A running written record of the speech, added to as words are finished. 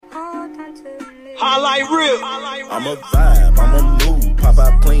Highlight real. I'm a vibe, I'm a mood, pop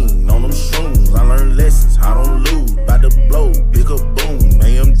out clean on them shrooms. I learn lessons, I don't lose. Bout to blow, bigger boom.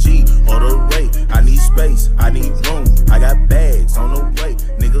 AMG, order rate. I need space, I need room. I got bags on the way.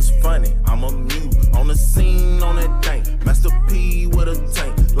 Niggas funny, I'm a mute. On the scene, on that tank. Master P with a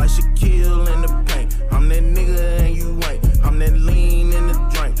tank. Like Shaquille in the paint. I'm that nigga and you ain't. I'm that lean in the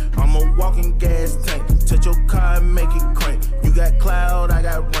drink. I'm a walking gas tank. Touch your car and make it crank. You got cloud, I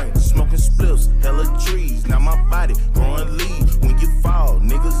got rain. Smoking spliffs, hella trees. Now my body growing leaves. When you fall,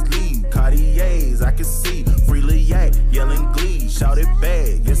 niggas leave. Cartiers, I can see. Freely yak, yelling glee. Shout it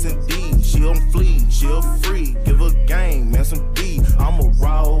bad, yes indeed. She don't flee, she'll free. Give her game, man, some D. I'm a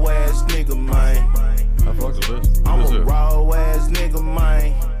raw ass nigga, man. I fucks with this. I'm a raw ass nigga,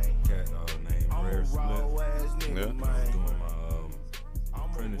 man. Cat named Rare Smith. Yeah. I was doing my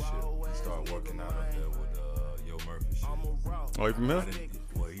apprenticeship and started working out up there with Yo Murphy shit. Oh, you from here?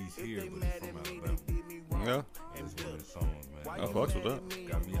 Well, he's here, but he's from Alabama. Yeah. That's one of his songs, man. I fucks with that.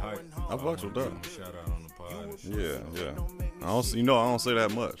 Got me hyped. I fucks with that. Give him a shout out on the pod. and shit. Yeah. I don't say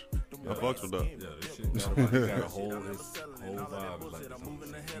that much. I fucks with that. Yeah, this shit got a whole vibe is like this.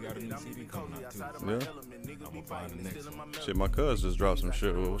 You got a new CD coming out too. Yeah. I'm gonna find the next one. Shit, my cuz just dropped some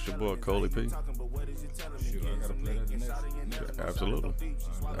shit. What's your boy, Coley P? Shoot, I gotta play that the next. Absolutely.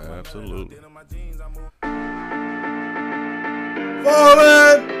 Absolutely.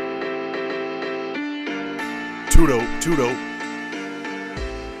 Falling! Too dope.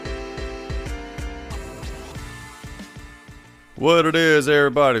 What it is,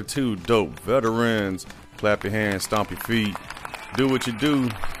 everybody, two dope veterans. Clap your hands, stomp your feet, do what you do.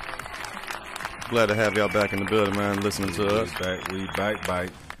 Glad to have y'all back in the building, man, listening to us. We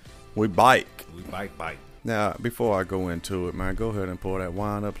bike. We bike. We bike. Now, before I go into it, man, go ahead and pour that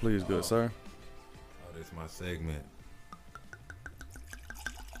wine up, please, good sir. Oh, this is my segment.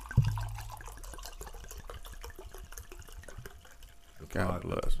 God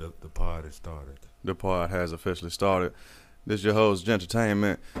bless. The pod has started. The pod has officially started. This is your host,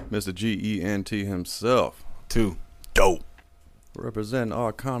 Gentertainment, Mr. GENT himself. Two. Dope. Representing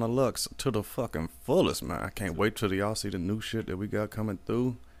Arcana Lux to the fucking fullest, man. I can't wait till y'all see the new shit that we got coming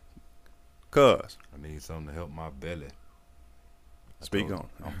through. Cuz. I need something to help my belly. Speak on.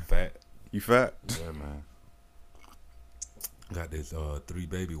 I'm fat. You fat? Yeah, man. Got this 3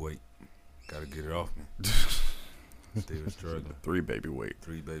 baby weight. Gotta get it off me. Still struggling. 3 baby weight.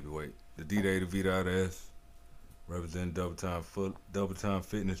 3 baby weight. The D-Day to Vida S. Representing double time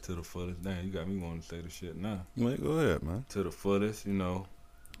fitness to the fullest. Damn, you got me wanting to say the shit now. Man, go ahead, man. To the fullest, you know.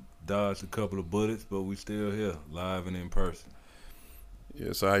 Dodged a couple of bullets, but we still here, live and in person.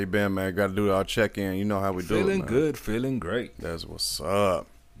 Yeah, so how you been, man? Got to do our check-in. You know how we do it, man. Feeling good, feeling great. That's what's up.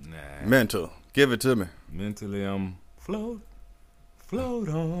 Nah. Mental. Give it to me. Mentally, I'm float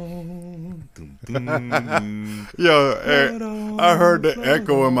on. Dum, dum. Yo, I heard the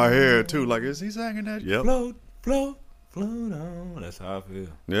echo in my head, too. Like, is he singing that? Yep. Float on. That's how I feel.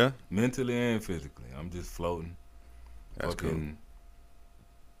 Yeah? Mentally and physically. I'm just floating. That's cool.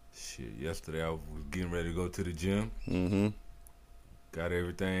 Shit, yesterday I was getting ready to go to the gym. Mm-hmm. Got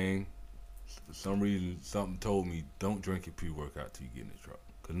everything. For some reason, something told me, don't drink your pre-workout till you get in the truck.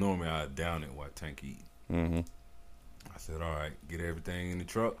 Because normally I down it while Tank eating. Mm-hmm. I said, all right, get everything in the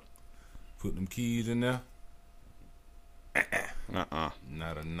truck. Put them keys in there.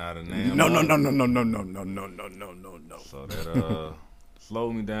 Not a damn. No. So that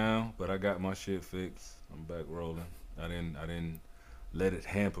slowed me down, but I got my shit fixed. I'm back rolling. I didn't let it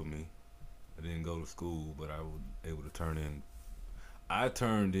hamper me. I didn't go to school, but I was able to turn in. I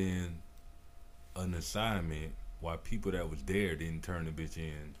turned in an assignment while people that was there didn't turn the bitch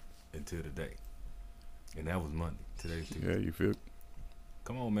in until today, and that was Monday. Today's Tuesday. Yeah, you feel?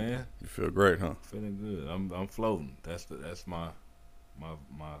 Come on, man. You feel great, huh? Feeling good. I'm floating. That's my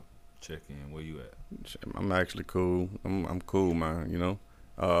check in. Where you at? I'm actually cool. I'm cool, man. You know.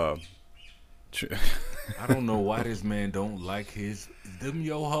 I don't know why this man don't like them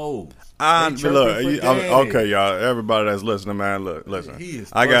yo hoes. Okay, y'all. Everybody that's listening, man, listen. He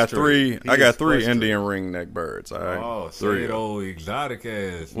is I got frustrated. three Indian ring neck birds. All right. Oh, three. say old exotic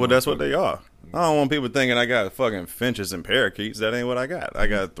ass. Well, that's what they are. I don't want people thinking I got fucking finches and parakeets. That ain't what I got. I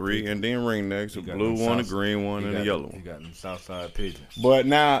got 3 Indian ringnecks, a blue one, a green one, and a yellow one. You got them Southside pigeons. But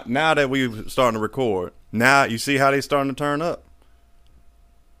now that we starting to record, now you see how they starting to turn up.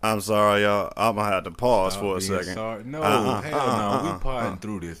 I'm sorry, y'all. I'm gonna have to pause for a second. Sorry. No, hell no. We parting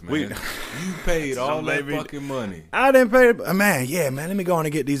through this, man. You paid all that fucking money. I didn't pay. Man, let me go on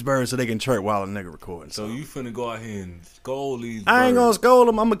and get these birds so they can chirp while the nigga recording. So you finna go out here and scold these birds. I ain't gonna scold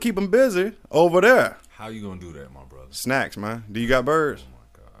them. I'm gonna keep them busy over there. How you gonna do that, my brother? Snacks, man. Do you got birds? Oh,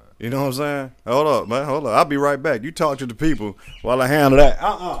 my God. You know what I'm saying? Hold up, man. Hold up. I'll be right back. You talk to the people while I handle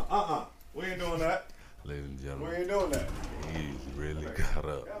that. We ain't doing that. Ladies and We gentlemen, ain't doing that. he's really got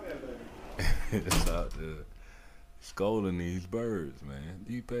up. It's out there scolding these birds, man.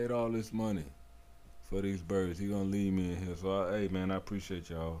 You paid all this money for these birds. He gonna leave me in here. So, hey, man, I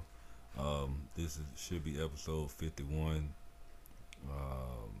appreciate y'all. Should be episode 51.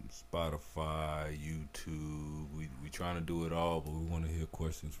 Spotify, YouTube. We trying to do it all, but we want to hear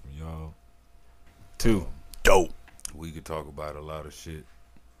questions from y'all. 2. Dope. We could talk about a lot of shit,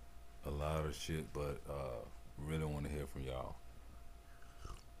 but really want to hear from y'all.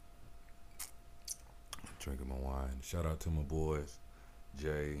 Drinking my wine. Shout out to my boys,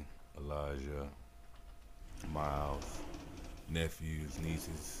 Jay, Elijah, Miles, nephews,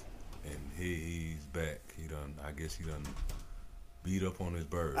 nieces, and he's back. I guess he done beat up on his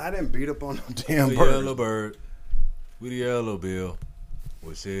bird. I didn't beat up on no damn The bird. yellow bird with the yellow bill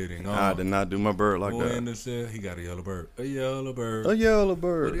was sitting on. I did not do my bird like that. He got a yellow bird. A yellow bird. A yellow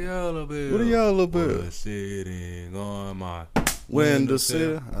bird. With a yellow bill. With a yellow bill. Was sitting on my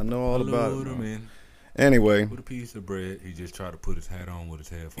windowsill. I know all about it. Man. Anyway. With a piece of bread. He just tried to put his hat on with his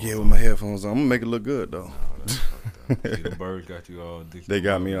headphones. Yeah, with my headphones on. I'm gonna make it look good though. No, that's fucked up. See, the birds got you all discombobulated. They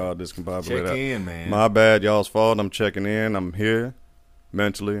got me all discombobulated. Check in, man. My bad, y'all's fault. I'm checking in. I'm here.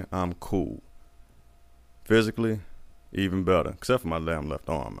 Mentally, I'm cool. Physically, even better. Except for my damn left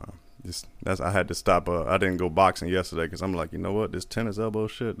arm, man. I had to stop. I didn't go boxing yesterday because I'm like, you know what? This tennis elbow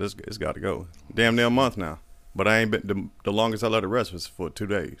shit, it's got to go. Damn near a month now. But I ain't been. The longest I let it rest was for 2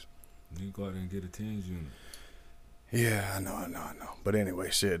 days. You go out there and get a TENS unit. Yeah, I know. But anyway,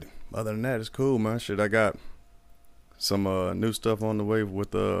 shit. Other than that, it's cool, man. Shit, I got some new stuff on the way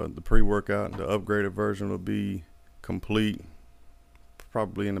with the pre-workout. The upgraded version will be complete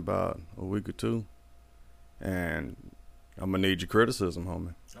probably in about a week or 2. And I'm going to need your criticism,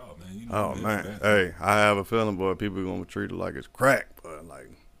 homie. Oh, man. You know man. Hey, I have a feeling, boy, people are going to treat it like it's crack. But, like,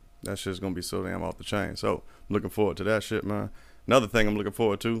 that shit's going to be so damn off the chain. So, I'm looking forward to that shit, man. Another thing I'm looking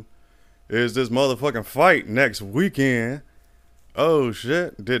forward to is this motherfucking fight next weekend. Oh,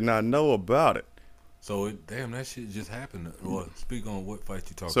 shit. Did not know about it. So, damn, that shit just happened. Well, speak on what fight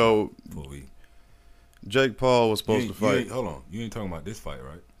you talking about before we... Jake Paul was supposed to fight. Hold on. You ain't talking about this fight,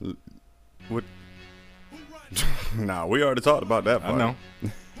 right? What? Nah, we already talked about that fight. I know.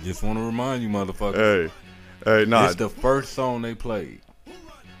 Just want to remind you, motherfucker. Hey, nah. It's the first song they played.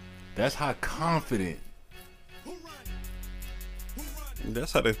 That's how confident.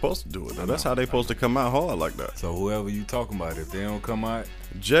 That's how they supposed to do it, though. That's how they supposed to come out hard like that. So whoever you talking about, if they don't come out,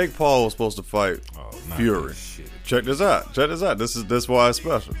 Jake Paul was supposed to fight Fury. Check this out. This is why it's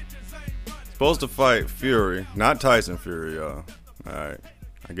special. Supposed to fight Fury, not Tyson Fury, y'all. All right.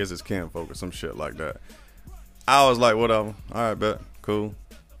 I guess it's Ken Folk or some shit like that. I was like, whatever. All right, bet. Cool.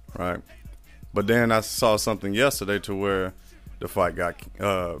 Right. But then I saw something yesterday to where the fight got,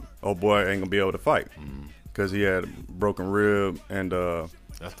 oh boy, ain't going to be able to fight. Because he had a broken rib and...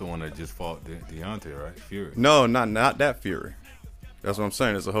 That's the one that just fought Deontay, right? Fury. No, not that Fury. That's what I'm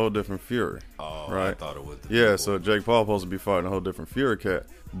saying. It's a whole different Fury. Oh, right? I thought it was the Yeah, so Jake Paul supposed to be fighting a whole different Fury cat.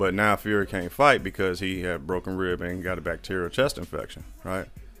 But now Fury can't fight because he had broken rib and got a bacterial chest infection, right?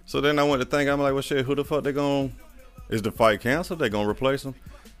 So then I went to think, I'm like, well, shit, who the fuck they going to... Is the fight canceled? They going to replace him?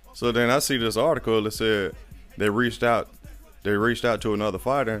 So then I see this article that said they reached out to another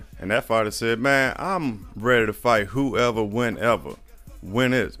fighter, and that fighter said, man, I'm ready to fight whoever, whenever.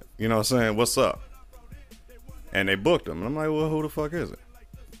 When is it? You know what I'm saying? What's up? And they booked him. And I'm like, well, who the fuck is it?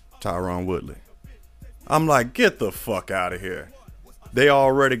 Tyron Woodley. I'm like, get the fuck out of here. They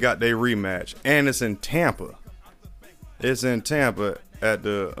already got their rematch, and it's in Tampa. It's in Tampa at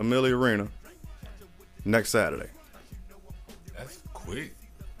the Amelia Arena next Saturday. That's quick.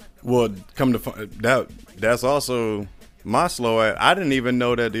 Well, come to find that's also my slow ass. I didn't even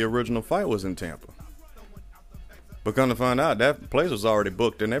know that the original fight was in Tampa. But come to find out, that place was already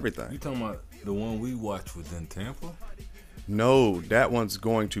booked and everything. You talking about the one we watched was in Tampa? No, that one's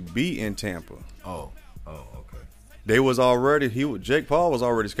going to be in Tampa. Oh, okay. They was already Jake Paul was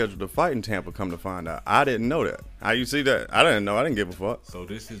already scheduled to fight in Tampa. Come to find out, I didn't know that. How you see that? I didn't know. I didn't give a fuck. So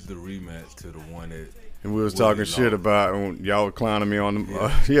this is the rematch to the one that. And we was talking shit about, and y'all were clowning me on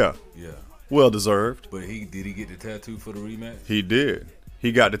them. Yeah. Well deserved. But did he get the tattoo for the rematch? He did.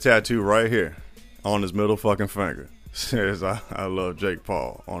 He got the tattoo right here on his middle fucking finger. Says I love Jake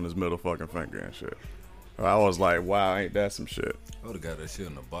Paul on his middle fucking finger and shit. I was like, wow, ain't that some shit? I would have got that shit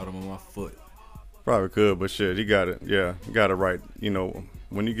on the bottom of my foot. Probably could, but shit, he got it. Yeah, he got it right. You know,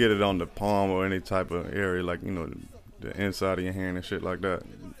 when you get it on the palm or any type of area, like, you know, the inside of your hand and shit like that,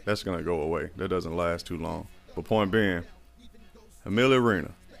 that's going to go away. That doesn't last too long. But point being, Amelia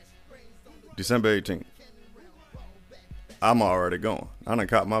Arena, December 18th. I'm already going. I done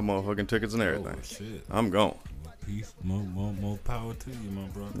caught my motherfucking tickets and everything. Oh, shit. I'm going. Peace, more power to you, my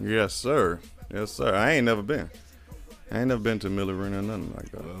brother. Yes, sir. Yes, sir. I ain't never been. I ain't never been to Miller Arena or nothing like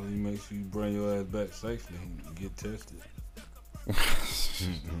that. Well, you make sure you bring your ass back safely and get tested.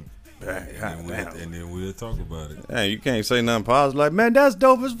 And then we'll talk about it. Hey, you can't say nothing positive like, man, that's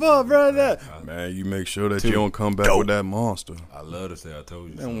dope as fuck, brother. Man, you make sure that you don't come back with that monster. I love to say I told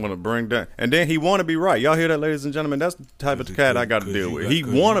you. They don't want to bring that. And then he want to be right. Y'all hear that, ladies and gentlemen? That's the type of cat I got to deal with. He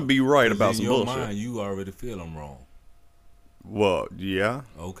want to be right about some bullshit. In your mind, you already feel I'm wrong. Well, yeah.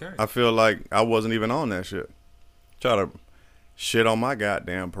 Okay. I feel like I wasn't even on that shit. Try to shit on my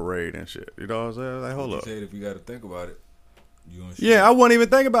goddamn parade and shit. You know what I'm saying? Like, hold up. You said if you got to think about it, you gonna shit. Yeah, I wasn't even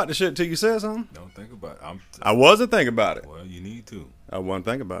thinking about the shit till you said something. Don't think about it. I wasn't thinking about it. Well, you need to. I wasn't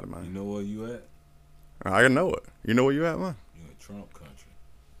thinking about it, man. You know where you at? I know it. You know where you at, man? You in Trump country.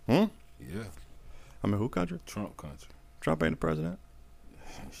 Yeah. I mean, who country? Trump country. Trump ain't the president.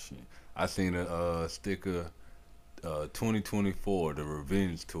 Shit. I seen a sticker, 2024, the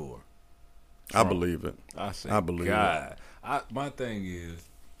Revenge Tour. Trump. I believe it. I believe God. It. My thing is,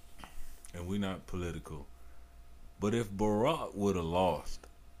 and we're not political, but if Barack would have lost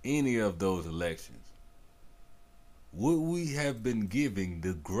any of those elections, would we have been giving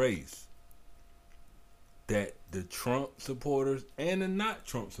the grace that the Trump supporters and the not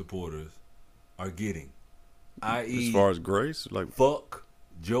Trump supporters are getting? I.e., as far as grace, like fuck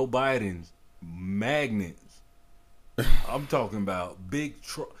Joe Biden's magnets. I'm talking about big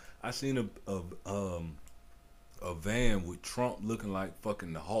Trump. I seen a van with Trump looking like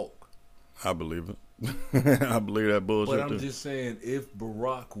fucking the Hulk. I believe it. I believe that bullshit. But I'm just saying, if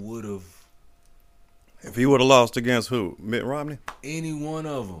Barack would have, if he would have lost against who? Mitt Romney? Any one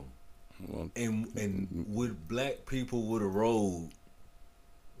of them, well, and would black people would have rolled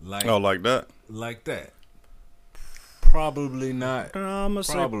like like that? Like that? Probably not.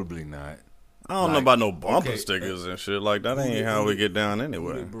 Probably not. I don't know about no bumper stickers and shit like that. Ain't how we get down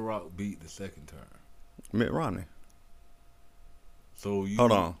anyway. Who did Barack beat the second term? Mitt Romney. So you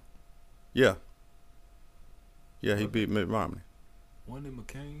hold on. Yeah, he beat Mitt Romney. Wasn't it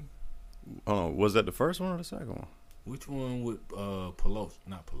McCain? Hold on, was that the first one or the second one? Which one with Pelosi?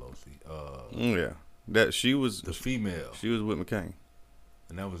 Not Pelosi. Yeah, that she was the female. She was with McCain.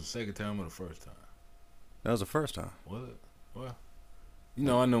 And that was the second time or the first time? That was the first time. Was it? Well, you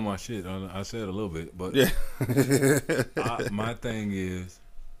know, I know my shit. I said a little bit, but yeah. My thing is,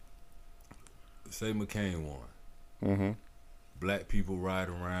 say McCain won. Mm-hmm. Black people ride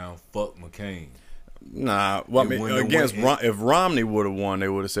around, fuck McCain. Nah, well, I mean, against if Romney would have won, they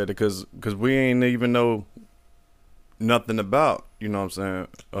would have said it because we ain't even know nothing about, you know what I'm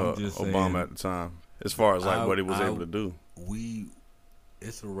saying, Obama at the time, as far as like what he was able to do.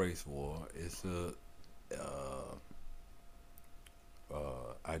 It's a race war. It's a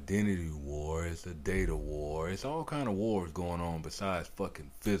identity war. It's a data war. It's all kind of wars going on besides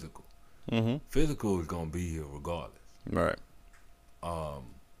fucking physical. Mm-hmm. Physical is gonna be here regardless. Right.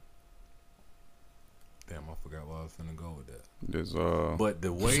 Damn, I forgot where I was finna go with that. But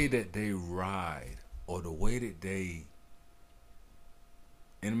the way that they ride, or the way that they,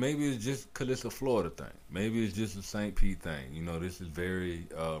 and maybe it's just because it's a Florida thing. Maybe it's just a St. Pete thing. You know, this is very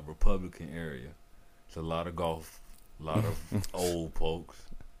Republican area. It's a lot of golf, a lot of old folks.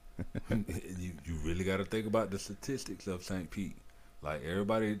 You really got to think about the statistics of St. Pete. Like,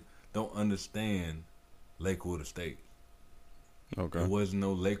 everybody don't understand Lakewood Estates. Okay. There wasn't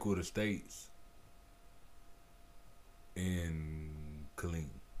no Lakewood Estates in Killeen.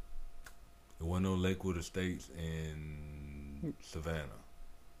 There wasn't no Lakewood Estates in Savannah.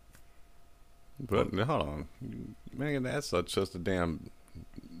 But hold on, man, that's just a damn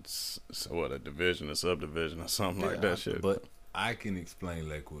a division, a subdivision, or something like that shit. But I can explain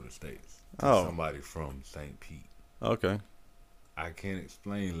Lakewood Estates to somebody from St. Pete. Okay. I can't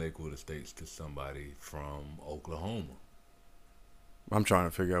explain Lakewood Estates to somebody from Oklahoma. I'm trying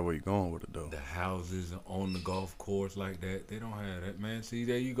to figure out where you're going with it, though. The houses on the golf course like that, they don't have that, man. See,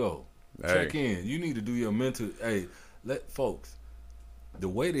 there you go. Hey. Check in. You need to do your mental. Hey, let folks. The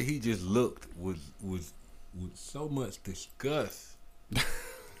way that he just looked was with so much disgust.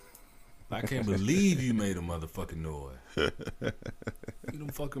 I can't believe you made a motherfucking noise. Leave them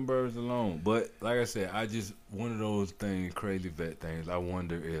fucking birds alone. But like I said, I just one of those things, crazy vet things. I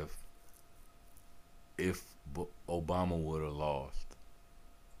wonder if Obama would have lost,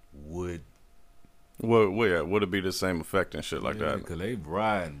 would it be the same effect and shit like that? Because they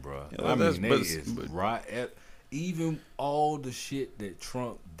riding, bro. Yeah, I mean, they even all the shit that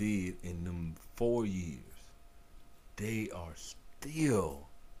Trump did in them 4 years, they are still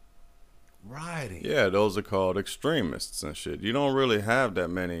rioting. Yeah, those are called extremists and shit. You don't really have that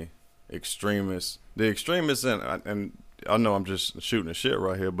many extremists. The extremists, and I know I'm just shooting the shit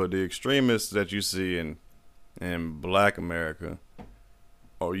right here, but the extremists that you see in Black America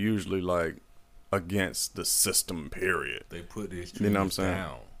are usually like against the system. Period. They put the extremists You know what I'm saying?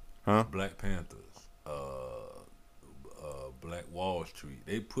 down. Huh? Black Panthers, Black Wall Street.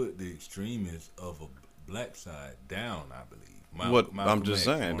 They put the extremists of a black side down, I believe. I'm just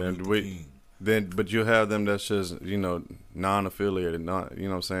saying, but you have them that's just, non-affiliated, not, you know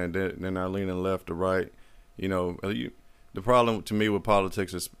what I'm saying, they're not leaning left or right. The problem to me with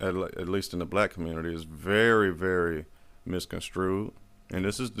politics is, at least in the black community, is very, very misconstrued. And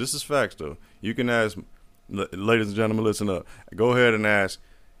this is facts, though. You can ask, ladies and gentlemen, listen up. Go ahead and ask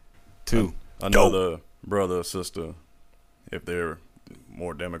another brother or sister if they're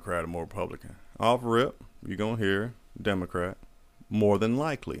more Democrat or more Republican. Off rip, you're going to hear Democrat, more than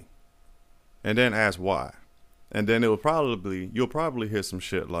likely. And then ask why. And then you'll probably hear some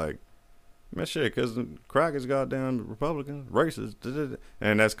shit like, man, shit, because the crackers goddamn Republicans, racist,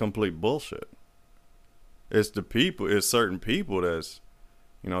 and that's complete bullshit. It's certain people that's,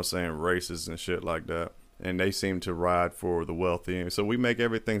 saying racist and shit like that. And they seem to ride for the wealthy. So we make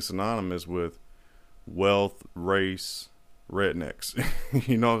everything synonymous with wealth, race, rednecks.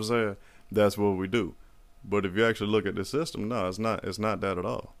 You know what I'm saying? That's what we do. But if you actually look at the system, no, it's not that at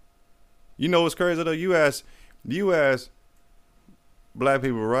all. You know what's crazy though? You ask black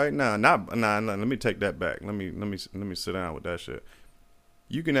people right now. Let me take that back. Let me sit down with that shit.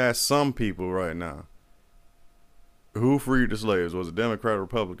 You can ask some people right now, who freed the slaves? Was it Democrat or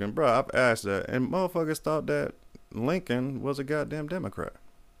Republican? Bro, I've asked that, and motherfuckers thought that Lincoln was a goddamn Democrat.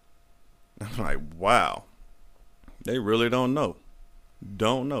 I'm like, wow. They really don't know.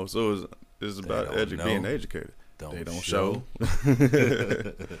 So it's about being educated. They don't show.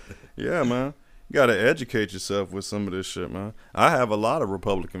 Yeah, man. You got to educate yourself with some of this shit, man. I have a lot of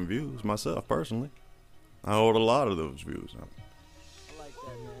Republican views myself, personally. I hold a lot of those views.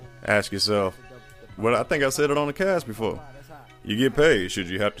 Ask yourself, well, I think I said it on the cast before. You get paid. Should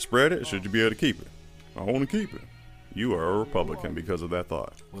you have to spread it? Should you be able to keep it? I want to keep it. You are a Republican because of that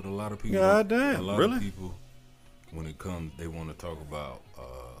thought. But a lot of people, God damn, really? Of people, when it comes, they want to talk about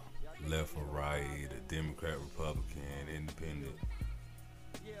left or right, a Democrat, Republican, independent.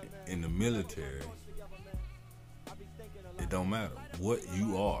 In the military, it don't matter what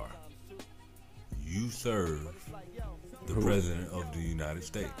you are. You serve the President of the United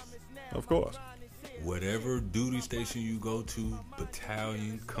States. Of course. Whatever duty station you go to,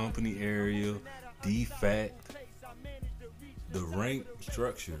 battalion, company area, DFAC, the rank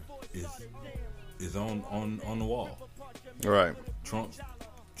structure is on the wall. Right. Trump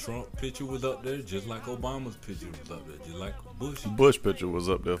picture was up there just like Obama's picture was up there, just like Bush picture was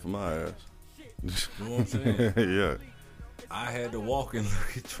up there for my ass. You know what I'm saying? Yeah. I had to walk and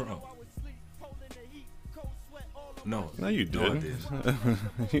look at Trump. No, you didn't.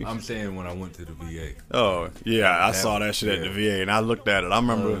 I didn't. I'm saying when I went to the VA. Oh, yeah, I saw that shit at the VA, and I looked at it. I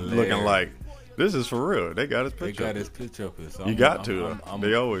remember looking like, this is for real. They got his picture. They got his picture up here. So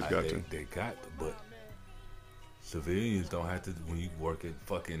they always got to. They got to, but civilians don't have to. When you work at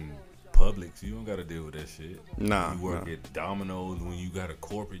fucking Publix, you don't got to deal with that shit. Nah. When you work at Domino's, when you got a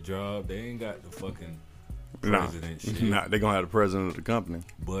corporate job, they ain't got the fucking president shit. Nah, they going to have the president of the company.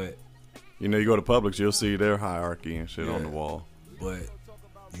 But you go to Publix, you'll see their hierarchy and shit on the wall. But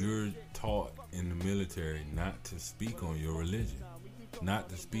you're taught in the military not to speak on your religion, not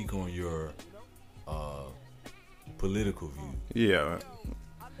to speak on your political view. Yeah.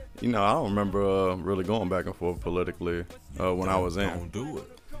 I don't remember really going back and forth politically when I was in. Don't do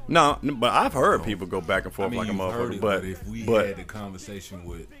it. No, but I've heard people go back and forth like a motherfucker. But if we had the conversation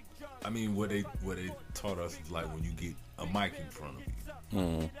with, what they taught us is like when you get a mic in front of you.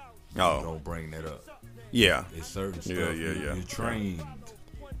 Mm. You don't bring that up. Yeah. It's certain stuff. You're trained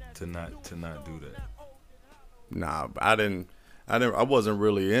to not do that. Nah, I wasn't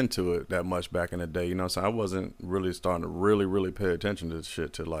really into it that much back in the day, so I wasn't really starting to really pay attention to this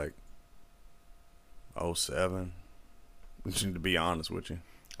shit till like 2007, to be honest with you.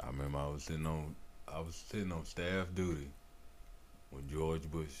 I remember I was sitting on staff duty when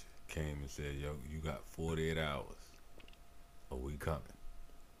George Bush came and said, "Yo, you got 48 hours, or we coming."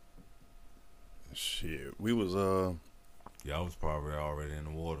 Shit, we was Y'all was probably already in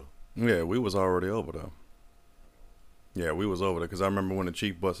the water. Yeah, we was already over there. Yeah, we was over there because I remember when the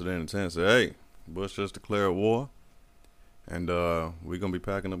chief busted in the tent and said, "Hey, Bush just declared war, and we're gonna be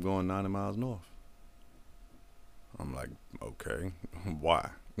packing up going 90 miles north." I'm like, okay, why?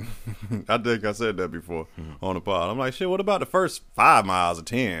 I think I said that before on the pod. I'm like, shit, what about the first 5 miles or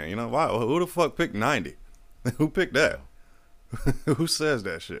 10? You know, why? Who the fuck picked 90? Who picked that? Who says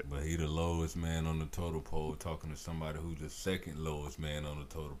that shit? But he the lowest man on the total pole talking to somebody who's the second lowest man on the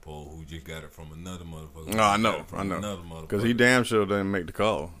total pole who just got it from another motherfucker. No, I know. Because he damn sure didn't make the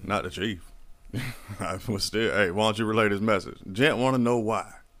call. Not the chief. I was still, hey, why don't you relay this message? Gent want to know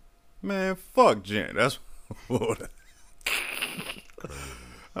why. Man, fuck Gent. That's what.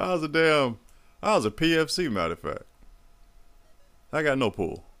 I was a PFC, matter of fact. I got no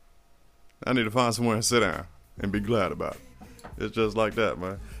pool. I need to find somewhere to sit down and be glad about it. It's just like that,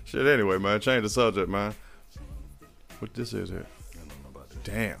 man. Shit, anyway, man. Change the subject, man. What this is here? I don't know about that.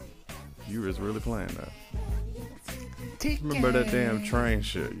 Damn. You was really playing that. Remember that damn train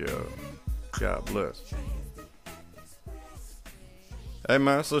shit, yo. God bless. Hey,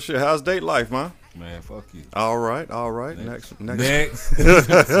 man. So, shit, how's date life, man? Man, fuck you. All right. Next. Next.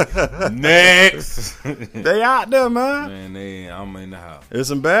 They out there, man. Man, I'm in the house. There's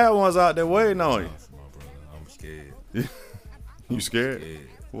some bad ones out there waiting on you. My brother, I'm scared. You scared? Scared.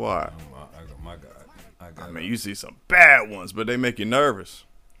 Why? My God. I mean, you see some bad ones, but they make you nervous.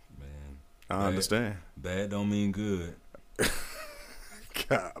 Man. I understand. Bad don't mean good.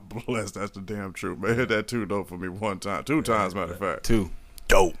 God bless. That's the damn truth, man. Hit that 2 dope for me one time. 2 times, matter of fact. 2.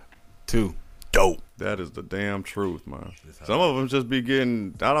 Dope. 2. Dope. That is the damn truth, man. Some of them just be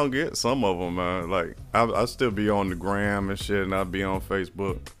getting, I don't get some of them, man. Like, I still be on the gram and shit, and I be on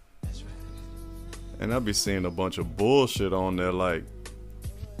Facebook. And I be seeing a bunch of bullshit on there, like,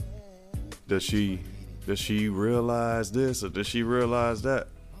 does she realize this or does she realize that?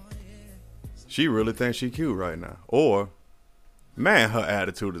 She really thinks she cute right now. Or, man, her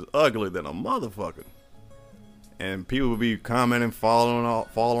attitude is ugly than a motherfucker. And people be commenting, falling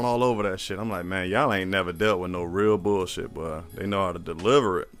all over that shit. I'm like, man, y'all ain't never dealt with no real bullshit, boy. They know how to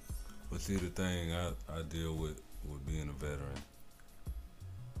deliver it. But see, the thing I deal with being a veteran,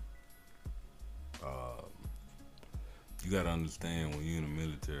 you got to understand when you're in the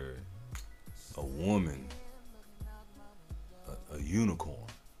military, a woman, a unicorn,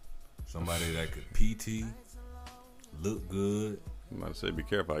 somebody that could PT, look good. I'm about to say, be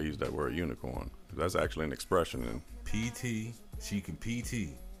careful I use that word unicorn. That's actually an expression. PT, she can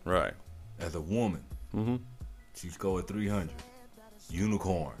PT. Right. As a woman, she scored 300.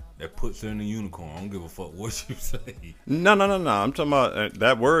 Unicorn. That puts her in the unicorn. I don't give a fuck what you say. No. I'm talking about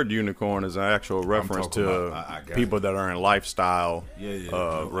that word unicorn is an actual reference to people that are in lifestyle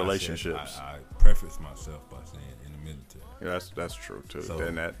relationships. I preface myself by saying in the military. That's true too. So,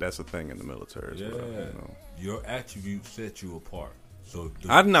 and that's a thing in the military as well. You know. Your attributes set you apart. So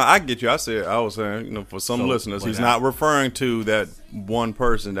I get you. I was saying, for some listeners, he's not referring to that one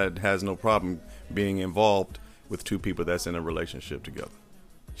person that has no problem being involved with 2 people that's in a relationship together.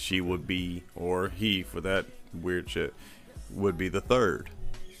 She would be, or he, for that weird shit, would be the third.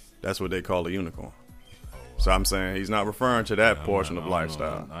 That's what they call a unicorn. So I'm saying he's not referring to that portion of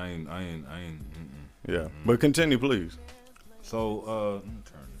lifestyle. I ain't. Yeah, but continue, please. So let me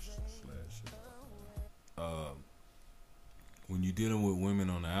turn this slash shit. When you're dealing with women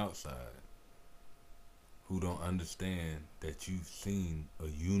on the outside who don't understand that you've seen a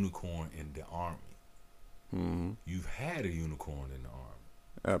unicorn in the army, you've had a unicorn in the army.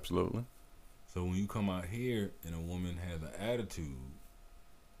 Absolutely. So when you come out here and a woman has an attitude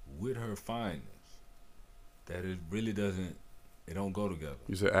with her fineness, that it really doesn't, it don't go together.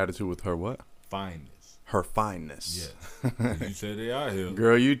 You said attitude with her what? Fineness. Her fineness. Yeah. You said they out here.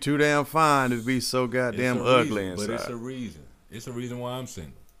 Girl, you too damn fine to be so goddamn ugly inside. But it's a reason. It's a reason why I'm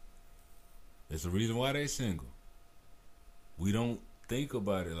single. It's a reason why they single. We don't think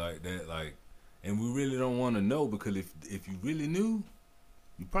about it like that, and we really don't want to know, because if you really knew,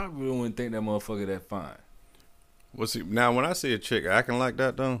 you probably wouldn't think that motherfucker that fine. Well, see, now when I see a chick acting like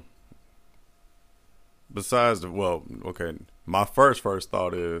that, though, besides my first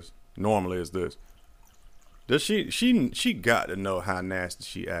thought is normally is this: does she got to know how nasty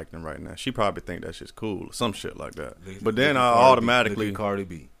she acting right now? She probably think that shit's cool or some shit like that. But then I automatically look at Cardi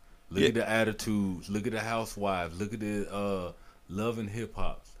B. Look at the attitudes. Look at the housewives. Look at the Love and Hip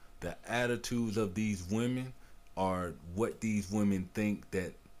Hops. The attitudes of these women are what these women think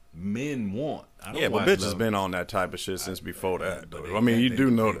that men want. But bitch has been on that type of shit since before that. I mean, you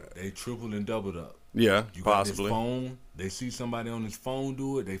do know that. They tripled and doubled up. Yeah, you possibly. Got this phone. They see somebody on his phone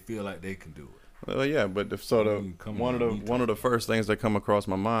do it. They feel like they can do it. Well, yeah, but one of the first things that come across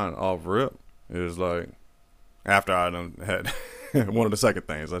my mind off rip is like, after I done had one of the second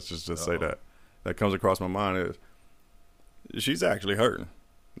things, let's just say that comes across my mind is she's actually hurting.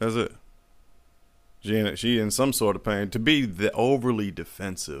 That's it. She in some sort of pain. To be the overly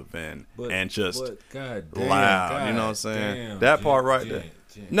defensive and just loud, you know what I'm saying? That part right there.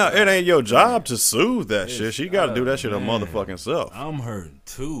 No, it ain't your job to soothe that shit. She got to do that shit her motherfucking self. I'm hurting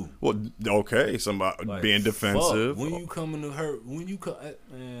too. Well, okay, somebody like, being defensive. When you coming to hurt,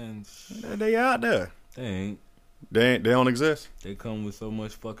 man, they out there. They ain't. They don't exist. They come with so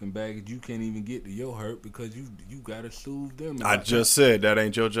much fucking baggage. You can't even get to your hurt because you gotta soothe them. I just said that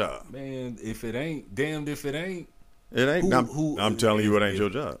ain't your job, man. If it ain't, damned if it ain't. It ain't. I'm telling you, it ain't your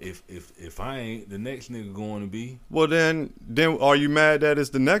job. If I ain't, the next nigga going to be. Well, then are you mad that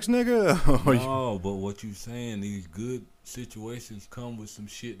it's the next nigga? No, but what you saying? These good situations come with some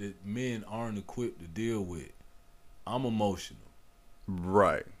shit that men aren't equipped to deal with. I'm emotional.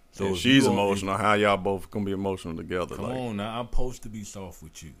 Right. So if she's emotional, how y'all both gonna be emotional together? Come on now, I'm supposed to be soft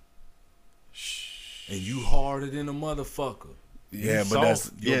with you. And you harder than a motherfucker. Yeah, but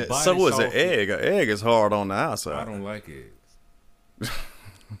that's so is an egg. An egg is hard on the outside. I don't like eggs.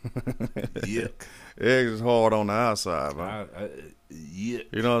 Yuck. Eggs is hard on the outside, man. Yeah.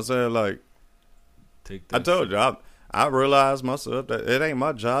 You know what I'm saying? Like, I told you, I realized myself that it ain't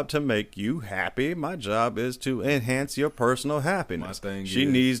my job to make you happy. My job is to enhance your personal happiness. She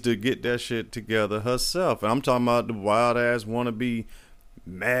needs to get that shit together herself. And I'm talking about the wild ass wanna be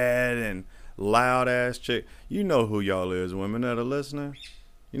mad and loud ass chick. You know who y'all is, women that are listening.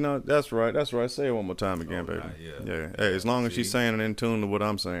 You know, that's right. Say it one more time again, baby. Yeah. Hey, as long as she's saying it in tune to what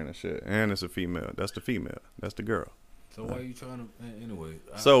I'm saying and shit. And it's a female. That's the female. That's the girl. So why you trying to anyway?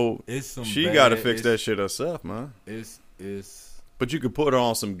 So she got to fix that shit herself, man. But you could put her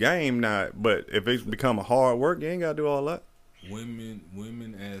on some game now. But if it's become a hard work, you ain't got to do all that.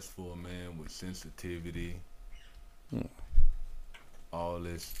 Women ask for a man with sensitivity, all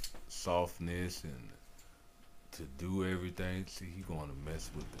this softness, and to do everything. See, he going to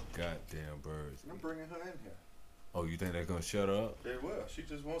mess with the goddamn birds. I'm bringing her in here. Oh, you think they're gonna shut her up? They will. She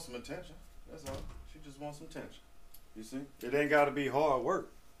just wants some attention. That's all. She just wants some attention. You see? It ain't got to be hard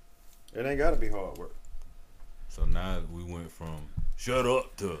work. So now we went from shut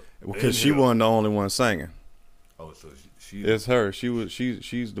up to because she wasn't the only one singing. Oh, so she it's her. She's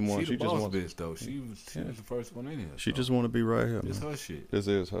the one. She just wants bitch though. She was the first one in here. She just want to be right here. It's her shit. This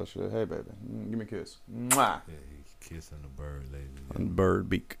is her shit. Hey baby, give me a kiss. Mwah. Yeah, he's kissing the bird, ladies. And bird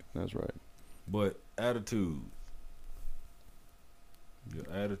beak. That's right. But attitude. Your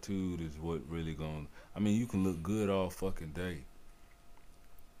attitude is what really gonna. I mean, you can look good all fucking day,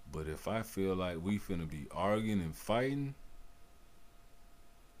 but if I feel like we finna be arguing and fighting,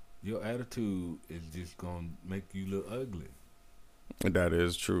 your attitude is just gonna make you look ugly. That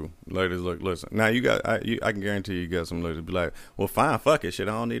is true, ladies. Look, listen. Now you got. I can guarantee you got some ladies be like, "Well, fine, fuck it, shit.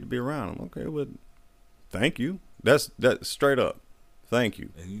 I don't need to be around them." Okay, well, thank you. That's straight up. Thank you.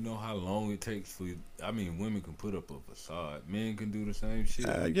 And you know how long it takes for. I mean, women can put up a facade. Men can do the same shit.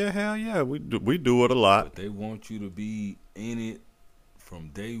 Yeah, hell yeah. We do it a lot. But they want you to be in it from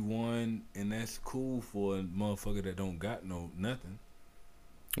day one, and that's cool for a motherfucker that don't got nothing.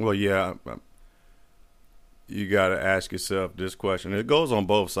 Well, yeah. You got to ask yourself this question. It goes on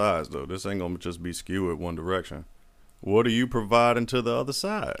both sides, though. This ain't going to just be skewed one direction. What are you providing to the other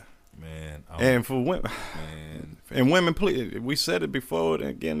side? Man. And for women, and women, please, we said it before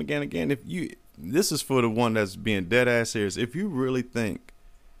and again. This is for the one that's being dead ass serious. If you really think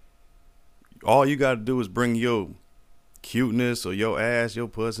all you got to do is bring your cuteness or your ass, your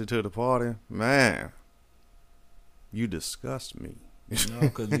pussy to the party, man, you disgust me. No,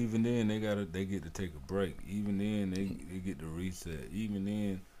 because even then they get to take a break. Even then they get to reset. Even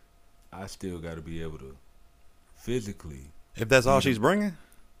then, I still got to be able to physically. If that's all she's bringing.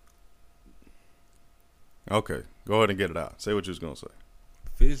 Okay, go ahead and get it out. Say what you was gonna say.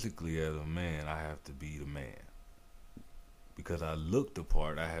 Physically, as a man, I have to be the man. Because I look the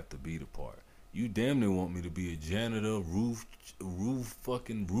part, I have to be the part. You damn near want me to be a janitor, roof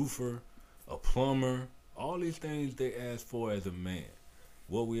fucking roofer, a plumber, all these things they ask for as a man.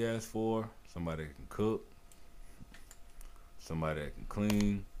 What we ask for, somebody that can cook, somebody that can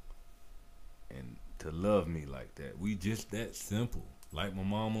clean, and to love me like that. We just that simple. Like my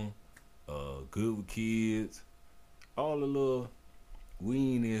mama. Good with kids, all the little, we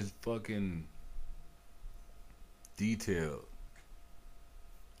ain't as fucking detailed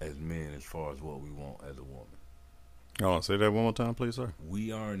as men as far as what we want as a woman. Oh, say that one more time, please, sir.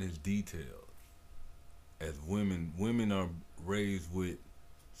 We aren't as detailed as women. Women are raised with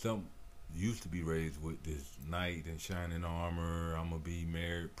used to be raised with this knight in shining armor. I'm gonna be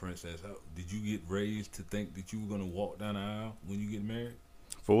married, princess. Did you get raised to think that you were gonna walk down the aisle when you get married?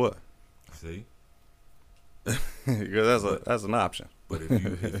 For what? See, because that's an option. But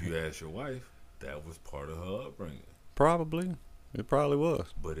if you ask your wife, that was part of her upbringing. Probably. It probably was.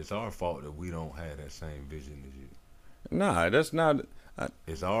 But it's our fault that we don't have that same vision as you. Nah, that's not.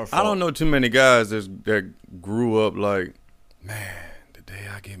 It's our fault. I don't know too many guys that grew up like, man, the day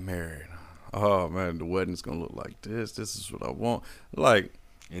I get married, oh man, the wedding's gonna look like this. This is what I want. Like,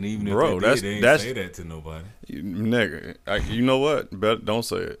 and even if bro, they didn't say that to nobody. Nigga, you know what? Don't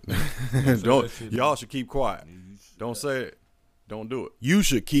say it. Don't. Y'all should keep quiet. Don't say it. Don't do it. You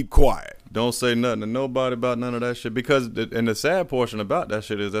should keep quiet. Don't say nothing to nobody about none of that shit. Because and the sad portion about that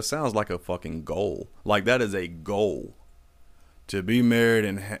shit is that sounds like a fucking goal. Like that is a goal. To be married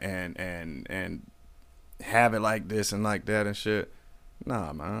and have it like this and like that and shit.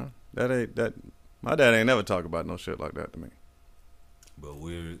 Nah, man. That my dad ain't never talk about no shit like that to me. But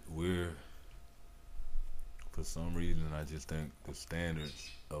we're for some reason I just think the standards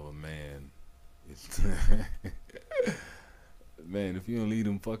of a man is man, if you don't leave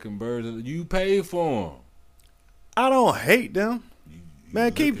them fucking birds, you pay for them. I don't hate them.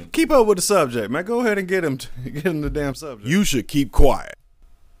 Man, keep up with the subject, man. Go ahead and get him the damn subject. You should keep quiet.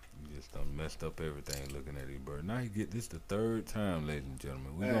 You just done messed up everything looking at these birds. Now you get this the third time, ladies and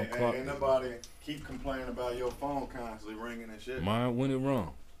gentlemen. We gonna clock ain't nobody keep complaining about your phone constantly ringing and shit. Mine when it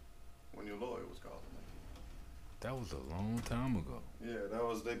wrong. When your lawyer was calling me. That was a long time ago. Yeah, that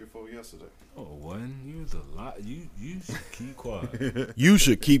was the day before yesterday. Oh, it wasn't? You was a lot. You should keep quiet. You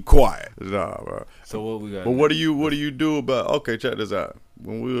should keep quiet. Nah, bro. So what we got? But what do you do about? Okay, check this out.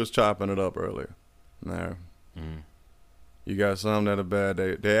 When we was chopping it up earlier, now you got some that are bad.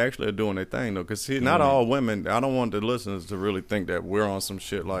 They actually are doing their thing though. Cause see, not all women. I don't want the listeners to really think that we're on some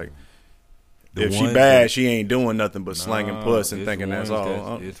shit like. If she bad, she ain't doing nothing but slanging puss and thinking that's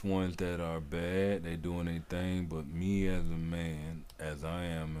all. It's ones that are bad. They doing their thing. But me as a man, as I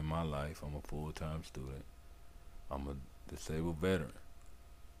am in my life, I'm a full-time student. I'm a disabled veteran.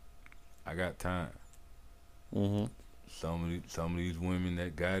 I got time. Mm-hmm. Some of these women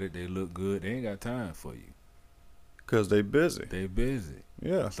that got it, they look good. They ain't got time for you. Cause they busy. They busy.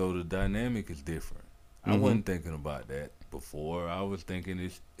 Yeah. So the dynamic is different. I wasn't thinking about that before. I was thinking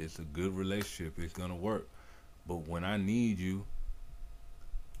it's a good relationship. It's gonna work. But when I need you,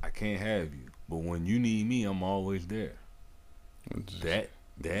 I can't have you. But when you need me, I'm always there. That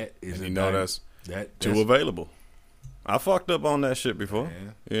is and that's too available. I fucked up on that shit before.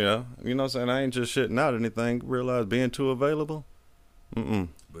 Yeah. You know what I'm saying? I ain't just shitting out anything. Realize being too available.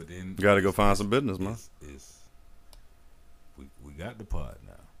 But then you gotta go find some business, man. We got the pod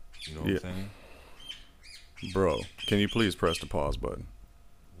now. You know what I'm saying? Bro, can you please press the pause button?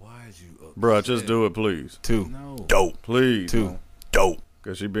 Why is you upset? Bro, just do it, please. No. Dope. Please. Two. Dope.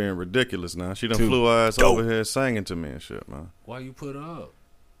 Because she being ridiculous now. She done flew her ass over here singing to me and shit, man. Why you put her up?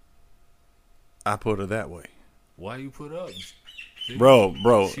 I put her that way. Why you put up? See, bro,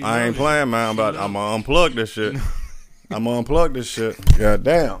 I ain't playing, man. I'm going to unplug this shit. I'm going to unplug this shit. God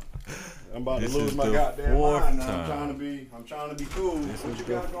damn. I'm about to lose my goddamn mind now. I'm trying to be cool. This what is you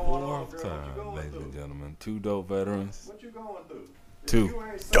the got going on, fourth girl? time, ladies and gentlemen. Two dope veterans. What you going through? Two. If you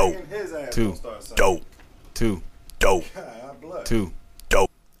ain't singing, his ass Two. gonna start singing. Two. God bless. Two.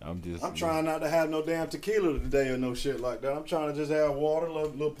 I'm trying not to have no damn tequila today or no shit like that. I'm trying to just have water,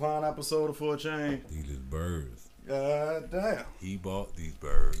 little pineapple soda for a change. These is birds. God damn. He bought these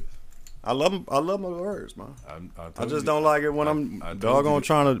birds. I love them. I love my birds, man. I just you, don't like it when I'm doggone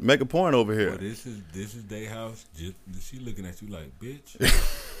trying to make a point over here. Well, this is their house. She looking at you like, bitch.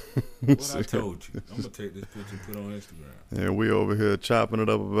 What I told you. I'm gonna take this picture and put it on Instagram. And we over here chopping it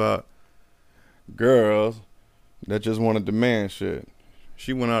up about girls that just want to demand shit.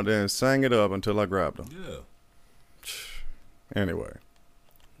 She went out there and sang it up until I grabbed her. Yeah. Anyway.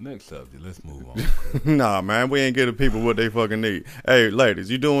 Next subject. Let's move on. Nah, man. We ain't giving people what they fucking need. Hey,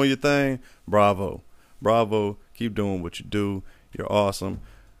 ladies, you doing your thing? Bravo. Bravo. Keep doing what you do. You're awesome.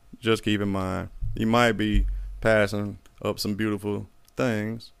 Just keep in mind, you might be passing up some beautiful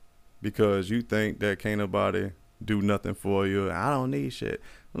things because you think that can't nobody do nothing for you. I don't need shit.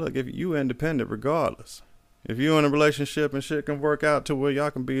 Look, if you independent regardless. If you're in a relationship and shit can work out to where y'all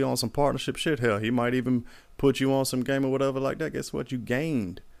can be on some partnership shit, hell, he might even put you on some game or whatever like that. Guess what? You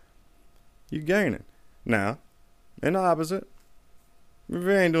gained. You gaining. Now, in the opposite, if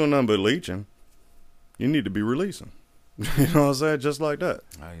you ain't doing nothing but leeching, you need to be releasing. You know what I'm saying? Just like that.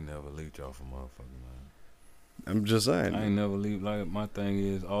 I ain't never leech off a motherfucker, man. I'm just saying. I ain't never leech. Like, my thing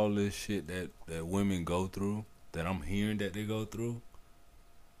is, all this shit that women go through, that I'm hearing that they go through,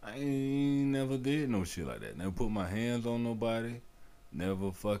 I ain't never did no shit like that. Never put my hands on nobody.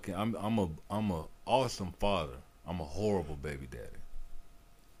 Never fucking. I'm a awesome father. I'm a horrible baby daddy.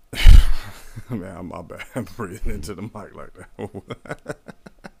 Man, my bad. I'm breathing into the mic like that.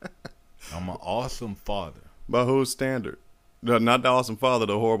 I'm an awesome father. By whose standard? Not the awesome father,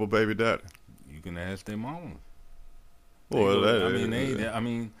 the horrible baby daddy. You can ask their mama. Well,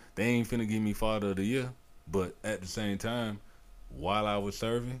 they ain't finna give me father of the year. But at the same time, while I was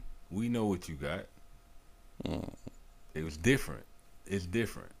serving, we know what you got. It was different. It's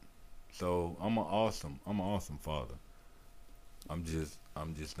different. So I'm an awesome father. I'm just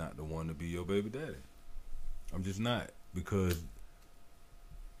not the one to be your baby daddy. I'm just not, because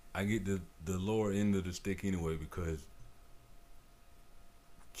I get the lower end of the stick anyway, because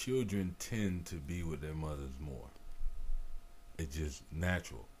children tend to be with their mothers more. It's just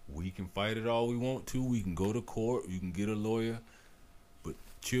natural. We can fight it all we want to. We can go to court. You can get a lawyer. But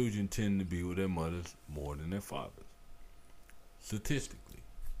children tend to be with their mothers more than their fathers. Statistically.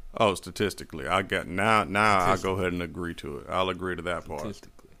 Oh, statistically. I got now I'll go ahead and agree to it. I'll agree to that part.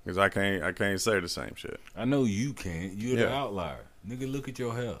 Statistically. Because I can't say the same shit. I know you can't. You're the outlier. Nigga, look at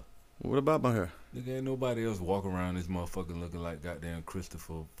your hair. What about my hair? Nigga, ain't nobody else walk around this motherfucker looking like goddamn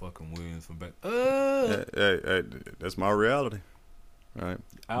Christopher fucking Williams from back. Hey, that's my reality. Right?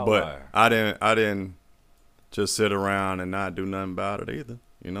 Outlier. But I didn't just sit around and not do nothing about it either.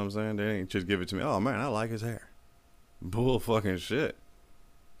 You know what I'm saying? They ain't just give it to me. Oh man, I like his hair. Bull fucking shit.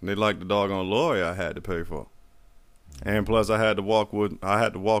 And they like the doggone lawyer I had to pay for. And plus I had to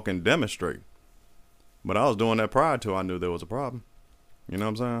walk and demonstrate. But I was doing that prior to I knew there was a problem. You know what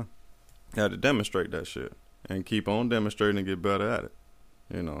I'm saying? I had to demonstrate that shit and keep on demonstrating and get better at it.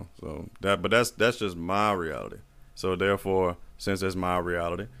 You know, so but that's just my reality. So therefore, since it's my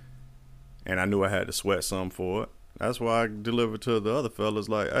reality, and I knew I had to sweat some for it, that's why I delivered to the other fellas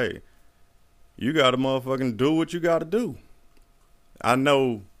like, hey, you gotta motherfucking do what you gotta do. I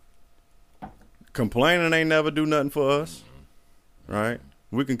know complaining ain't never do nothing for us, right?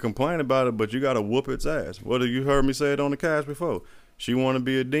 We can complain about it, but you gotta whoop its ass. What have you heard me say it on the cast before? She want to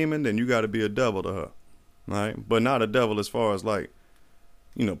be a demon, then you gotta be a devil to her, right? But not a devil as far as like,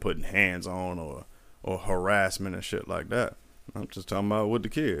 you know, putting hands on or harassment and shit like that. I'm just talking about with the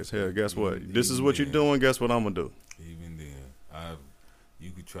kids. Hell, guess what? This is what you're doing. Guess what I'm gonna do? Even then,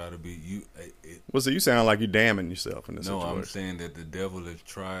 you could try to be you. Well, so you sound like you damning yourself in this situation. No, I'm saying that the devil has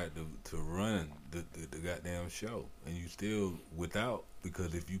tried to run the goddamn show, and you still without,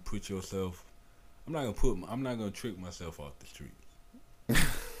 because if you put yourself, I'm not gonna trick myself off the streets.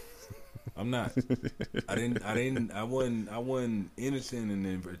 I'm not. I wasn't innocent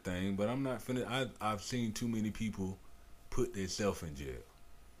in everything, but I'm not finna. I've seen too many people put themselves in jail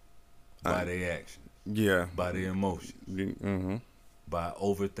by their actions. Yeah. By their emotions. Mm-hmm. By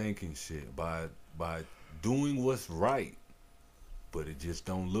overthinking shit. By doing what's right, but it just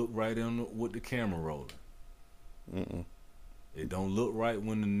don't look right with the camera rolling. Mm-mm. It don't look right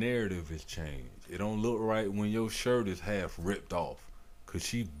when the narrative is changed. It don't look right when your shirt is half ripped off. Cause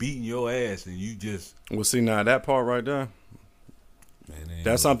she beating your ass and you just... Well, see, now that part right there,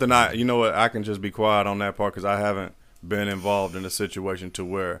 that's something you know what, I can just be quiet on that part because I haven't been involved in a situation to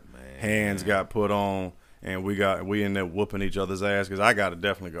where hands got put on and we in there whooping each other's ass, because I got to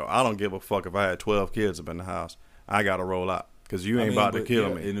definitely go. I don't give a fuck if I had 12 kids up in the house. I got to roll out because you ain't about to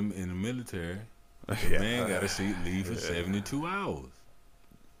kill me. In the military, the man got to leave for 72 hours.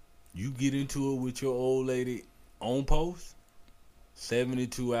 You get into it with your old lady on post,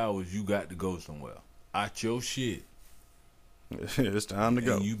 72 hours, you got to go somewhere. Out your shit. It's time to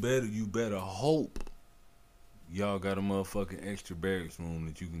go. And you better hope y'all got a motherfucking extra barracks room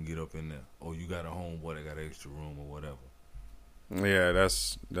that you can get up in there. Or you got a homeboy that got an extra room or whatever. Yeah,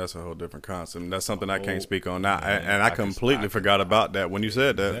 that's a whole different concept. That's something I can't speak on now. And I completely forgot about that. When you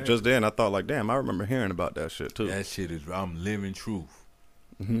said that, just then I thought like, damn, I remember hearing about that shit too. That shit is, I'm living truth.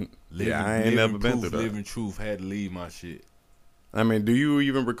 Mm-hmm. I ain't never been through that. Living truth had to leave my shit. I mean, do you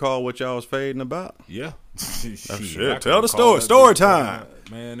even recall what y'all was fading about? Yeah. Shit. Tell the story. Story time.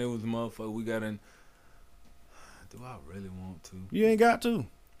 Man, it was a motherfucker. We got in. Do I really want to? You ain't got to.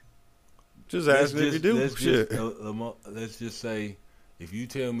 Just asking if you do. Let's just say, if you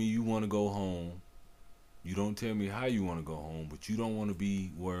tell me you want to go home, you don't tell me how you want to go home, but you don't want to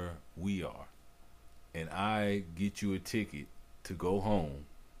be where we are, and I get you a ticket to go home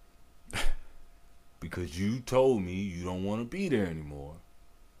because you told me you don't want to be there anymore,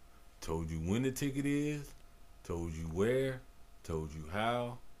 told you when the ticket is, told you where, told you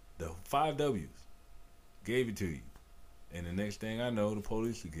how, the 5 W's, gave it to you, and the next thing I know, the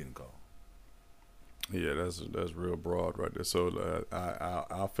police are getting called. Yeah, that's real broad right there. So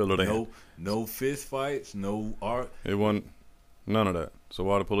I'll fill it in. No fist fights, no art. It wasn't none of that. So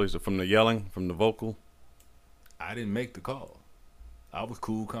why the police? From the yelling, from the vocal? I didn't make the call. I was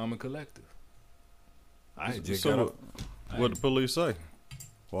cool, calm, and collective. I had just what the police say?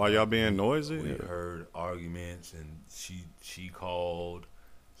 Why y'all being noisy? We heard arguments, and she called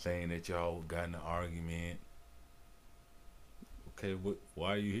saying that y'all got in an argument. Okay,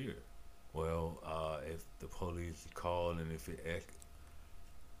 why are you here? Well, if the police called and if it asked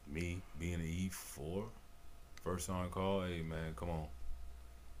me being an E4, first on call, hey man, come on.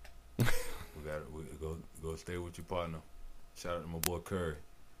 we go stay with your partner. Shout out to my boy Curry.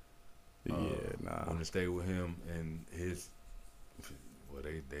 Want to stay with him and his. Well,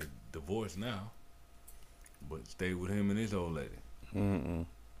 they divorced now, but stay with him and his old lady.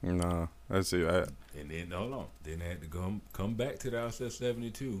 Nah, that's it. And then hold on. Then they had to come back to the Outset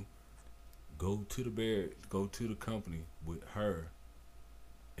 72, go to the barracks, go to the company with her,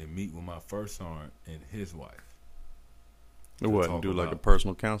 and meet with my first sergeant and his wife. What? And do like a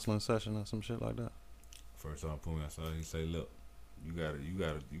personal counseling session or some shit like that? First sergeant pulled me outside. He say, "Look, you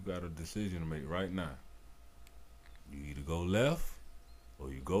got a decision to make right now. You either go left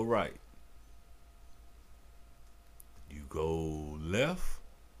or you go right. You go left.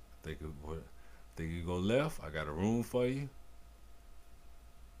 Think you go left. I got a room for you.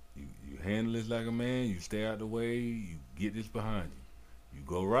 You handle this like a man. You stay out the way. You get this behind you. You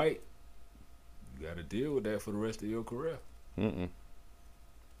go right. You got to deal with that for the rest of your career.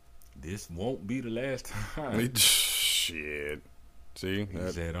 This won't be the last time." Shit. See?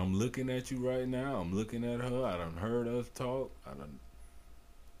 He said, "I'm looking at you right now. I'm looking at her. I done heard us talk.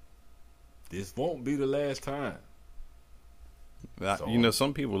 This won't be the last time." So,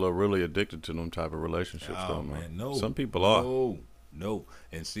 some people are really addicted to them type of relationships. Oh, man, no. Some people are. No.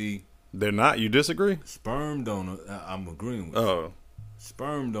 And see, they're not. You disagree? Sperm donor, I'm agreeing with you.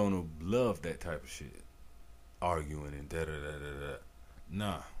 Sperm donor love that type of shit. Arguing and da-da-da-da-da.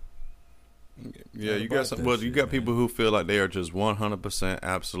 Nah. Yeah, you got some. Well, you got people who feel like they are just 100%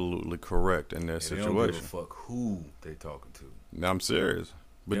 absolutely correct in their situation. They don't give a fuck who they talking to. I'm serious.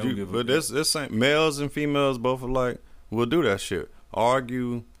 But this ain't males and females both are like, we'll do that shit.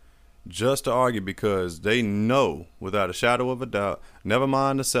 Argue just to argue because they know without a shadow of a doubt, never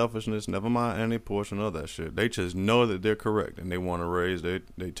mind the selfishness, never mind any portion of that shit. They just know that they're correct and they want to raise their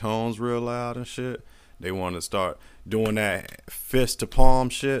tones real loud and shit. They want to start doing that fist to palm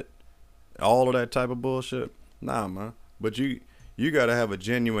shit. All of that type of bullshit. Nah, man. But you got to have a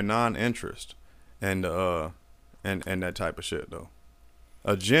genuine non-interest and that type of shit though.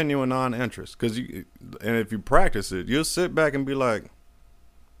 A genuine non-interest, and if you practice it, you'll sit back and be like,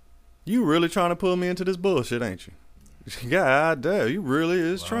 "You really trying to pull me into this bullshit, ain't you?" God damn, you really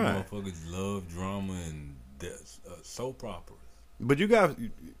is trying. Motherfuckers love drama and soap operas. But you got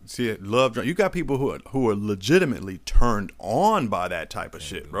love drama. You got people who are legitimately turned on by that type of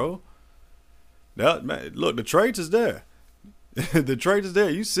shit, bro. Man, look, the traits is there. The traits is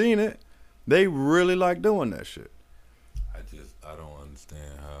there. You seen it. They really like doing that shit. I don't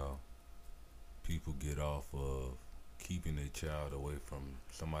understand how people get off of keeping their child away from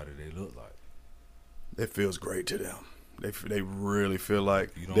somebody they look like. It feels great to them. They really feel like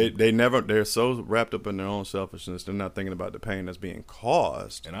they're so wrapped up in their own selfishness. They're not thinking about the pain that's being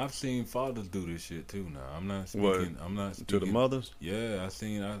caused. And I've seen fathers do this shit too. Now I'm not speaking to the mothers. Yeah,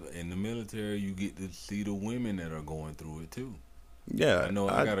 in the military you get to see the women that are going through it too. Yeah, I know.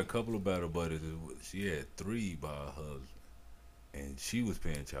 I got a couple of battle buddies. She had 3 by her husband, and she was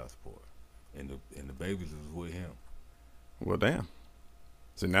paying child support, and the babies was with him. Well, damn.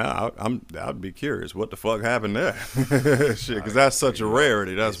 So now I'd be curious what the fuck happened there. Shit, because that's such a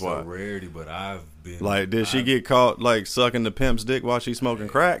rarity. That's why. It's a rarity, but I've been like, did she get caught like sucking the pimp's dick while she's smoking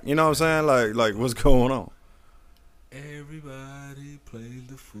crack? You know what I'm saying? Like what's going on? Everybody plays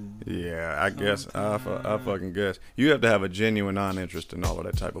the fool. Yeah, I guess I fucking guess you have to have a genuine non-interest in all of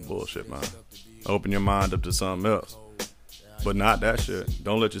that type of bullshit, man. Open your mind up to something else, but not that shit.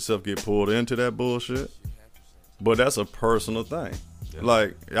 Don't let yourself get pulled into that bullshit. But that's a personal thing. Yeah.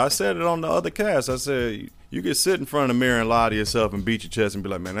 Like I said it on the other cast. I said you can sit in front of the mirror and lie to yourself and beat your chest and be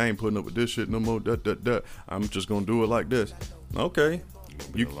like, "Man, I ain't putting up with this shit no more. I'm just gonna do it like this." Okay,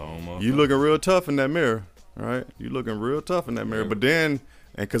 you looking real tough in that mirror, right? You looking real tough in that mirror. But then,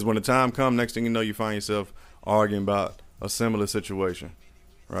 and because when the time comes, next thing you know, you find yourself arguing about a similar situation,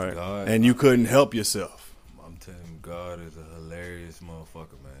 right? And you couldn't help yourself. I'm telling you, God is a hilarious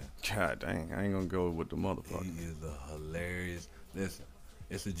motherfucker, man. God dang, I ain't gonna go with the motherfucker. He is a hilarious. Listen,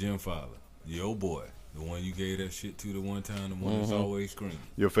 it's a gym father, your boy, the one you gave that shit to the one time, the one that's always screaming.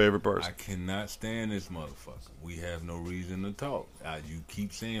 Your favorite person. I cannot stand this motherfucker. We have no reason to talk. You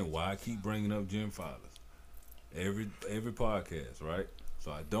keep saying why I keep bringing up gym fathers every podcast, right?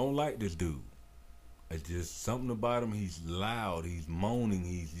 So I don't like this dude. It's just something about him. He's loud. He's moaning.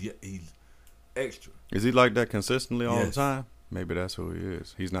 He's extra. Is he like that consistently all the time? Maybe that's who he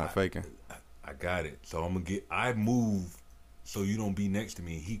is. He's not faking. I got it. So I move so you don't be next to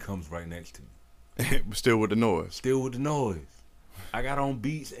me. And he comes right next to me. Still with the noise. Still with the noise. I got on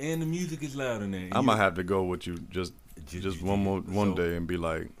beats and the music is loud in there. I might have to go with you just one day and be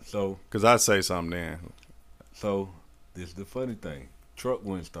like, so, because I say something then. So this is the funny thing. Truck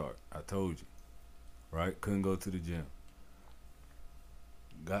wouldn't start. I told you, right? Couldn't go to the gym.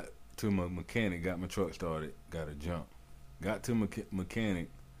 Got to my mechanic. Got my truck started. Got to jump. Got to mechanic.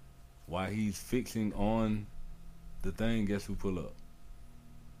 While he's fixing on the thing, guess who pull up?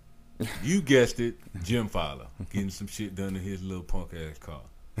 You guessed it, Jim Fowler, getting some shit done in his little punk ass car.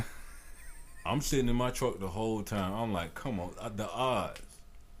 I'm sitting in my truck the whole time. I'm like, come on, the odds.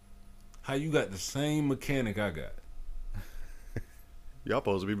 How you got the same mechanic I got? Y'all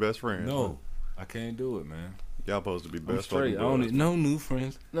supposed to be best friends. No, man. I can't do it, man. Y'all supposed to be best straight. friends. No new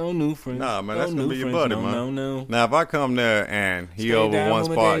friends. No new friends. Nah, man, no that's gonna be your buddy, man. No. Now, if I come there and he Stay over down one on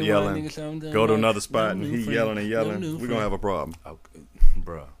my spot day yelling, one, nigga, go to like, another spot no and new he friend. yelling and yelling, No new we're gonna have a problem. Okay.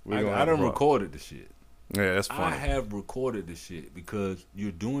 Bruh, We gonna I have a done problem. recorded the shit. Yeah, that's I funny. have recorded the shit because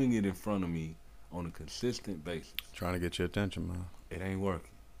you're doing it in front of me on a consistent basis. Trying to get your attention, man. It ain't working.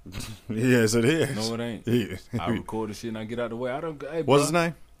 Yes, it is. No, it ain't. Yeah. I record the shit and I get out the way. Hey, What's bruh, his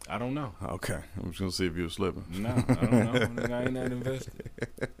name? I don't know. Okay, I'm just gonna see if you were slipping. No, I don't know. Nigga, I ain't that invested.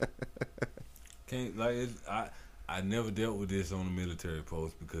 Can't like it's, I never dealt with this on a military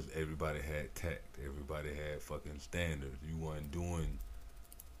post because everybody had tact. Everybody had fucking standards. You wasn't doing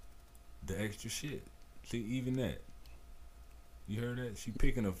the extra shit. See, even that. You heard that? She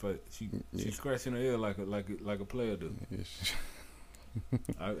picking her foot. She scratching her ear like a player do.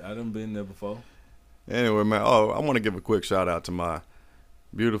 I done been there before. Anyway, man. Oh, I want to give a quick shout out to my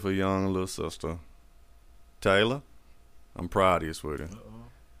beautiful young little sister, Taylor. I'm proud of you, sweetie.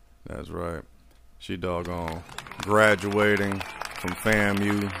 That's right. She doggone graduating from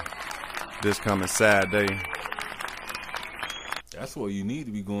FAMU this coming Saturday. That's where you need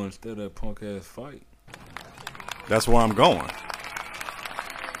to be going instead of that punk ass fight. That's where I'm going.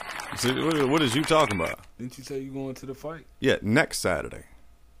 See, what is you talking about? Didn't you say you going to the fight? Yeah, next Saturday.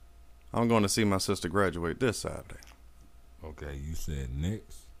 I'm going to see my sister graduate this Saturday. Okay, you said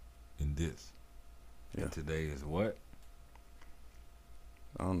next and this. Yeah. And today is what?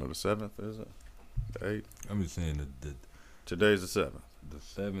 I don't know, the 7th, is it? The 8th? I'm just saying the Today's the 7th. the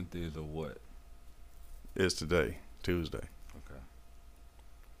 7th is a what? It's today, Tuesday. Okay.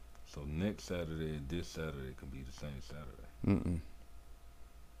 So next Saturday and this Saturday can be the same Saturday. Mm-mm.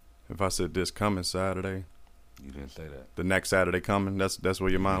 If I said this coming Saturday, You didn't say that. the next Saturday coming, that's where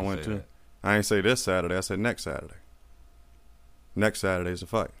your You mind didn't went say to? that. I ain't say this Saturday, I said next Saturday. Next Saturday's the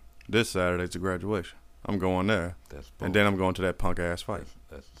fight. This Saturday's the graduation. I'm going there, That's both. and then I'm going to that punk ass fight.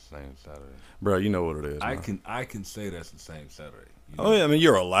 That's the same Saturday. Bro, you know what it is, I man. can say that's the same Saturday. You Oh, yeah, I mean,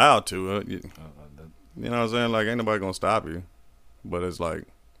 you're allowed to. that- You know what I'm saying? Like, ain't nobody going to stop you. But it's like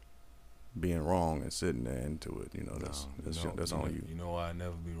being wrong and sitting there into it. You know, that's on you. You know why I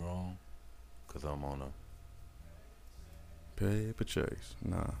never be wrong? Because I'm on a... Paper chase.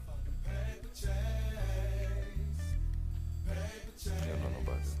 Nah. You don't know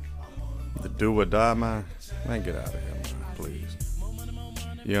about that. The do or die, man. Man, get out of here, man. Please.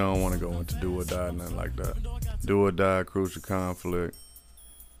 You don't want to go into do or die, nothing like that. Do or die, crucial conflict.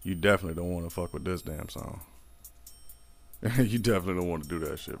 You definitely don't want to fuck with this damn song. You definitely don't want to do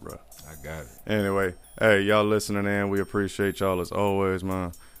that shit, bro. I got it. Anyway, hey, y'all listening in. We appreciate y'all as always,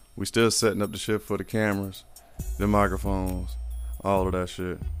 man. We still setting up the shit for the cameras, the microphones, all of that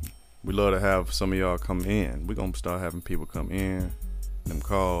shit. We love to have some of y'all come in. We're going to start having people come in, them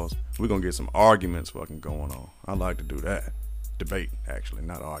calls. We're going to get some arguments fucking going on. I like to do that. Debate, actually,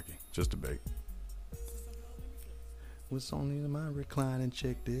 not argue. Just debate. What's on in my recline and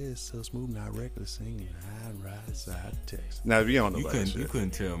check this? So smooth, not reckless, singing right side text. Now, if you don't know about that You shit.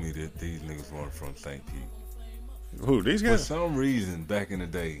 couldn't tell me that these niggas weren't from St. Pete. Who, these For guys? some reason, back in the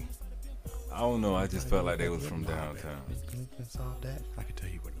day, I don't know, I just felt like they was from downtown. I can tell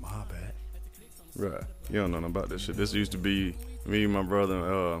you what mob at. Right. You don't know nothing about this shit. This used to be me and my brother,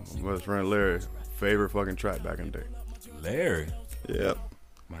 my best friend Larry, favorite fucking track back in the day. Larry? Yep.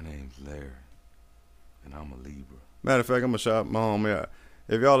 My name's Larry, and I'm a Libra. Matter of fact, I'm going to shout my homie out.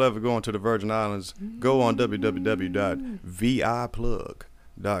 If y'all ever go into the Virgin Islands, go on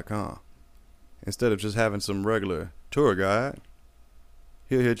www.viplug.com. Instead of just having some regular tour guide,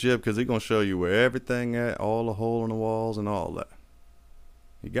 he'll hit you up because he's going to show you where everything at, all the hole in the walls and all that.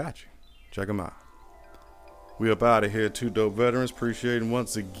 He got you. Check him out. We up out of here, Two Dope Veterans. Appreciate him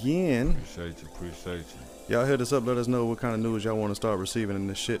once again. Appreciate you. Y'all hit us up. Let us know what kind of news y'all want to start receiving in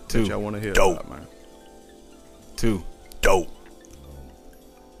this shit that Two y'all want to hear dope. about, man. Two Dope.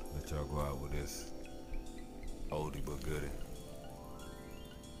 let y'all go out with this oldie but goodie.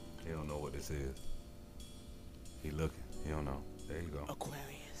 He don't know what this is. He looking. He don't know. There you go.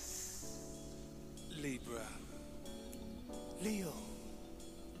 Aquarius, Libra, Leo,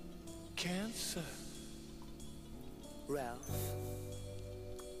 Cancer, Ralph,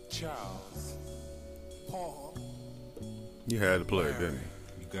 Charles, Paul. You had to play it, didn't you?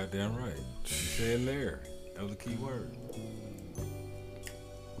 You goddamn right. You said Larry. That was a key word.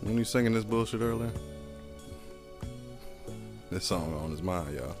 When you singing this bullshit earlier? This song on his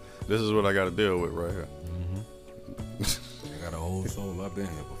mind, y'all. This is what I got to deal with right here. I got a whole soul. I've been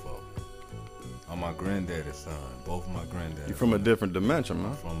here before. I'm my granddaddy's son. Both of my granddaddies. You from a different dimension,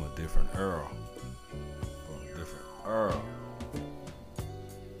 man. From a different era. From a different era.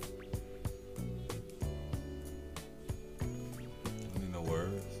 Don't need no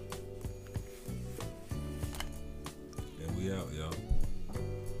words. And we out, y'all.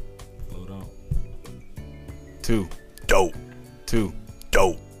 Float on. 2. Dope. 2.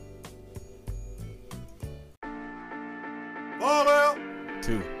 Dope. Ball out.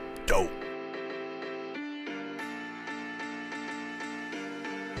 2. Dope.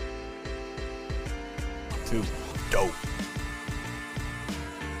 Two. Dope.